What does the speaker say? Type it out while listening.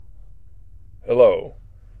Hello,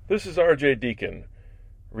 this is R.J. Deacon,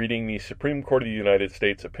 reading the Supreme Court of the United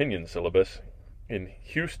States opinion syllabus in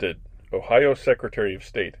Husted, Ohio Secretary of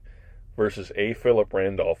State versus A. Philip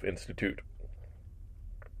Randolph Institute.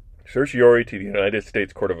 Certiorari to the United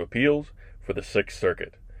States Court of Appeals for the Sixth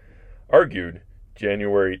Circuit. Argued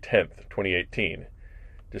January 10th, 2018.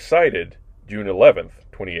 Decided June 11th,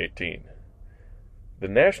 2018. The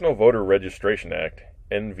National Voter Registration Act,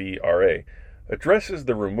 NVRA, addresses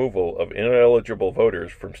the removal of ineligible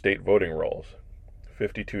voters from state voting rolls,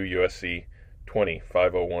 52 U.S.C.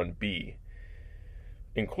 20501b,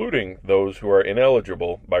 including those who are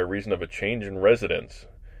ineligible by reason of a change in residence,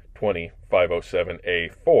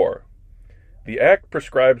 20507a4. The Act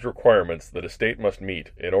prescribes requirements that a state must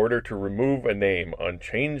meet in order to remove a name on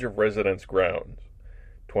change of residence grounds,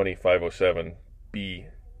 20507b,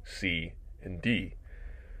 c, and d.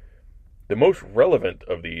 The most relevant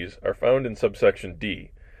of these are found in subsection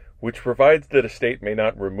D, which provides that a state may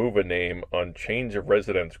not remove a name on change of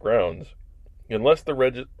residence grounds unless the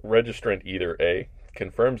registrant either A,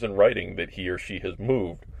 confirms in writing that he or she has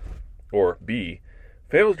moved, or B,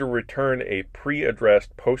 fails to return a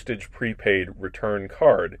pre-addressed postage prepaid return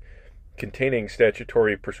card containing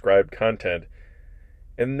statutory prescribed content,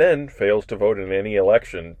 and then fails to vote in any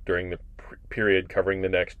election during the period covering the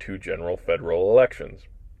next two general federal elections.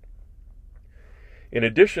 In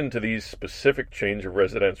addition to these specific change of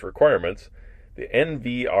residence requirements, the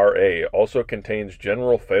NVRA also contains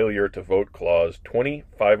General Failure to Vote Clause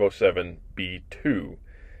 20507b2,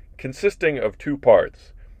 consisting of two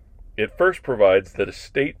parts. It first provides that a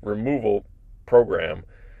state removal program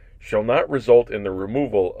shall not result in the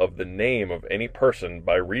removal of the name of any person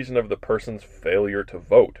by reason of the person's failure to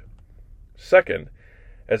vote. Second,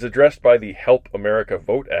 as addressed by the Help America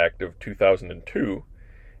Vote Act of 2002,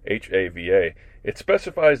 HAVA, it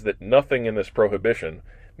specifies that nothing in this prohibition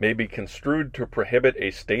may be construed to prohibit a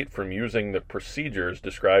state from using the procedures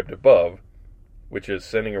described above, which is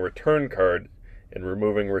sending a return card and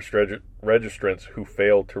removing registrants who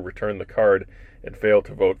fail to return the card and fail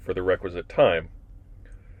to vote for the requisite time.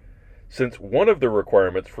 Since one of the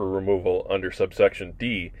requirements for removal under subsection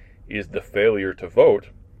D is the failure to vote,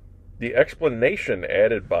 the explanation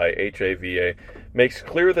added by HAVA makes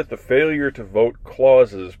clear that the failure to vote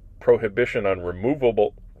clause's prohibition on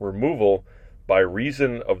removal by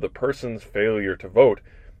reason of the person's failure to vote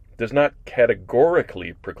does not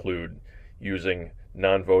categorically preclude using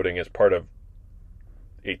non-voting as part of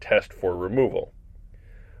a test for removal.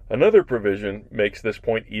 Another provision makes this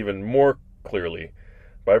point even more clearly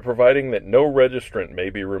by providing that no registrant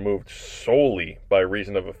may be removed solely by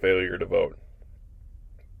reason of a failure to vote.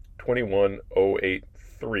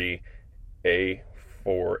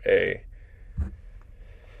 21083A4A.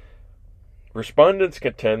 Respondents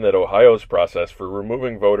contend that Ohio's process for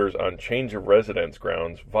removing voters on change of residence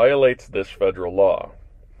grounds violates this federal law.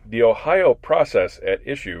 The Ohio process at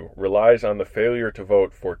issue relies on the failure to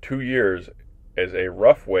vote for 2 years as a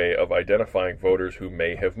rough way of identifying voters who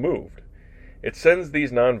may have moved. It sends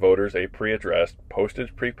these non-voters a pre-addressed,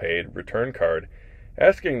 postage prepaid return card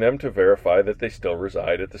asking them to verify that they still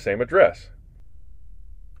reside at the same address.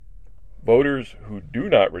 Voters who do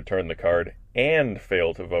not return the card and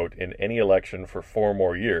fail to vote in any election for 4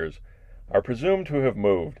 more years are presumed to have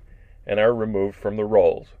moved and are removed from the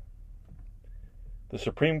rolls. The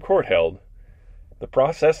Supreme Court held, the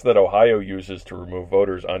process that Ohio uses to remove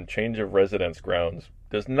voters on change of residence grounds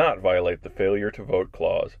does not violate the failure to vote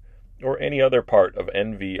clause or any other part of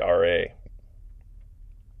NVRA.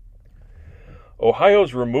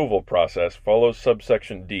 Ohio's removal process follows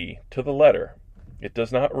subsection D to the letter. It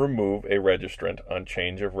does not remove a registrant on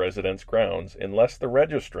change of residence grounds unless the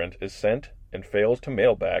registrant is sent and fails to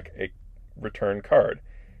mail back a return card,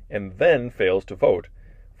 and then fails to vote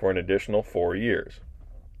for an additional 4 years.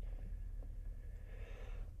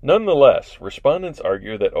 Nonetheless, respondents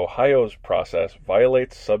argue that Ohio's process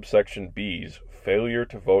violates subsection B's failure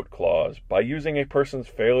to vote clause by using a person's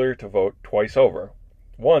failure to vote twice over,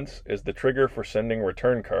 once as the trigger for sending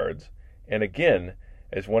return cards, and again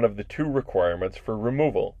as one of the 2 requirements for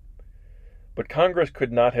removal. But Congress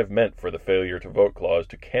could not have meant for the failure to vote clause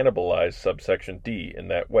to cannibalize subsection D in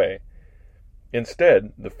that way.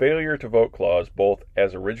 Instead, the failure to vote clause, both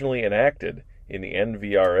as originally enacted in the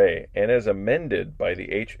NVRA and as amended by the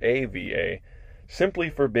HAVA, simply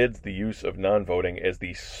forbids the use of non-voting as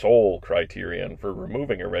the sole criterion for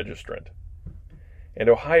removing a registrant. And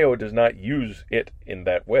Ohio does not use it in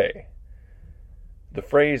that way. The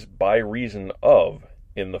phrase "by reason of"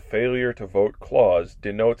 in the failure to vote clause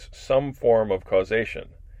denotes some form of causation.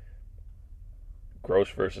 Gross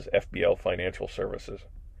versus FBL Financial Services.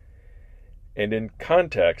 And in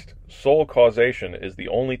context, sole causation is the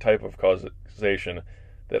only type of causation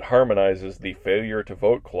that harmonizes the failure to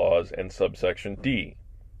vote clause and subsection D.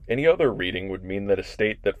 Any other reading would mean that a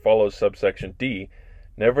state that follows subsection D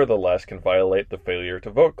nevertheless can violate the failure to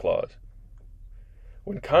vote clause.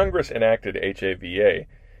 When Congress enacted HAVA,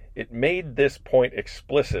 it made this point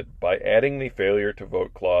explicit by adding the failure to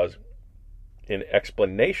vote clause in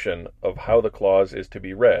explanation of how the clause is to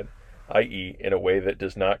be read, i.e., in a way that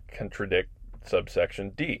does not contradict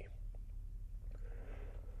subsection D.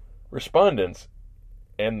 Respondents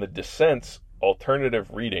and the dissent's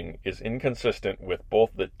alternative reading is inconsistent with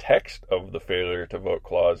both the text of the failure to vote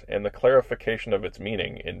clause and the clarification of its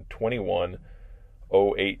meaning in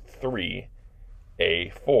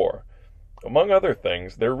 21083A4. Among other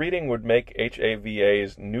things, their reading would make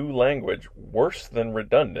HAVA's new language worse than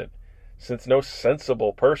redundant, since no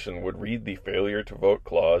sensible person would read the failure to vote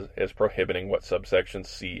clause as prohibiting what subsections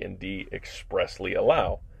C and D expressly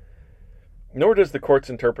allow. Nor does the court's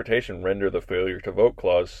interpretation render the failure to vote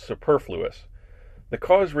clause superfluous. The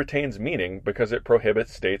clause retains meaning because it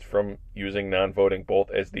prohibits states from using non-voting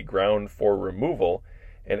both as the ground for removal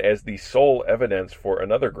and as the sole evidence for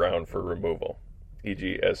another ground for removal,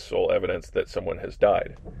 e.g., as sole evidence that someone has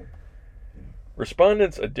died.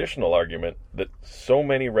 Respondents' additional argument that so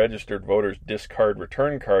many registered voters discard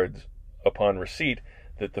return cards upon receipt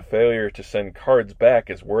that the failure to send cards back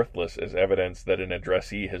is worthless as evidence that an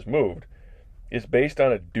addressee has moved is based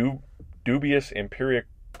on a dubious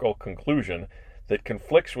empirical conclusion that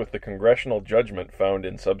conflicts with the congressional judgment found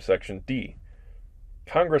in subsection D.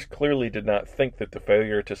 Congress clearly did not think that the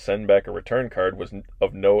failure to send back a return card was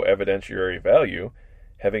of no evidentiary value,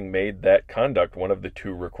 having made that conduct one of the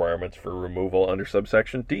two requirements for removal under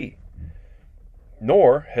subsection D.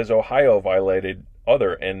 Nor has Ohio violated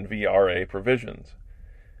other NVRA provisions.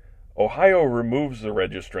 Ohio removes the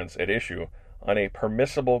registrants at issue on a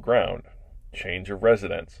permissible ground, change of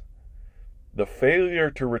residence. The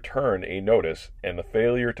failure to return a notice and the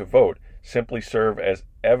failure to vote simply serve as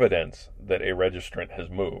evidence that a registrant has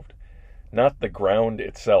moved, not the ground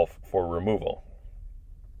itself for removal.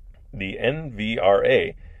 The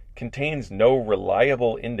NVRA contains no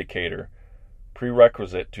reliable indicator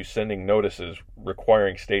prerequisite to sending notices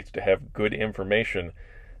requiring states to have good information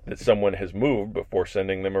that someone has moved before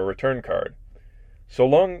sending them a return card. So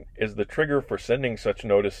long as the trigger for sending such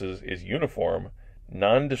notices is uniform,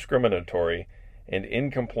 non-discriminatory, and in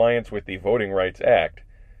compliance with the Voting Rights Act,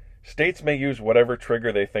 states may use whatever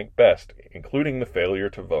trigger they think best, including the failure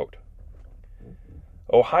to vote.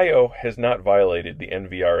 Ohio has not violated the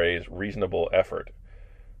NVRA's reasonable effort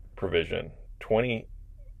provision,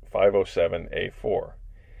 2507A4.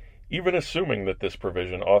 Even assuming that this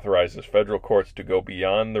provision authorizes federal courts to go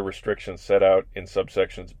beyond the restrictions set out in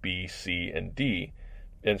subsections B, C, and D,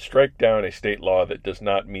 and strike down a state law that does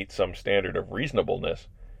not meet some standard of reasonableness,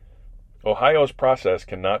 Ohio's process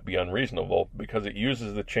cannot be unreasonable because it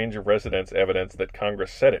uses the change of residence evidence that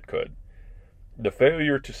Congress said it could. The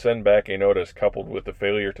failure to send back a notice coupled with the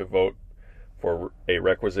failure to vote for a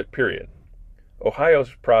requisite period.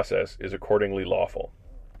 Ohio's process is accordingly lawful.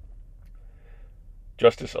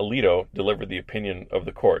 Justice Alito delivered the opinion of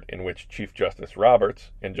the court in which Chief Justice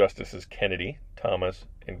Roberts and Justices Kennedy, Thomas,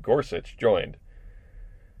 and Gorsuch joined.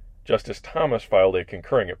 Justice Thomas filed a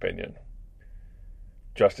concurring opinion.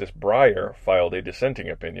 Justice Breyer filed a dissenting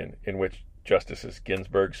opinion in which Justices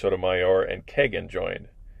Ginsburg, Sotomayor, and Kagan joined.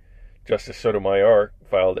 Justice Sotomayor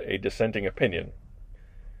filed a dissenting opinion.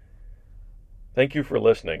 Thank you for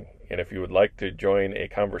listening, and if you would like to join a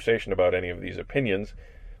conversation about any of these opinions,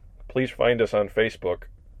 please find us on Facebook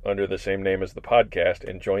under the same name as the podcast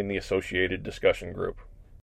and join the associated discussion group.